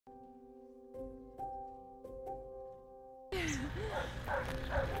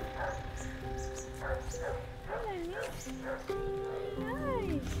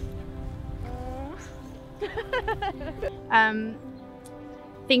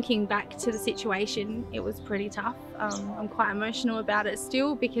Thinking back to the situation, it was pretty tough. I'm quite emotional about it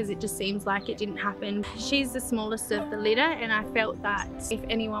still because it just seems like it didn't happen. She's the smallest of the litter, and I felt that if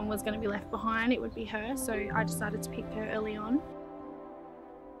anyone was going to be left behind, it would be her, so I decided to pick her early on.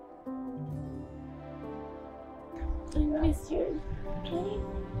 I miss you. Okay?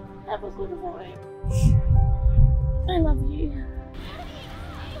 Have a good boy. I love you.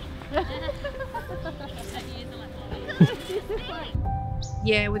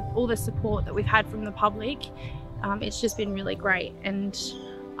 Yeah, with all the support that we've had from the public, it's just been really great, and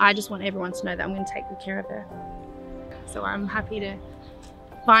I just want everyone to know that I'm going to take good care of her. So I'm happy to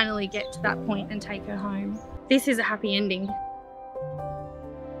finally get to that point and take her home. This is a happy ending.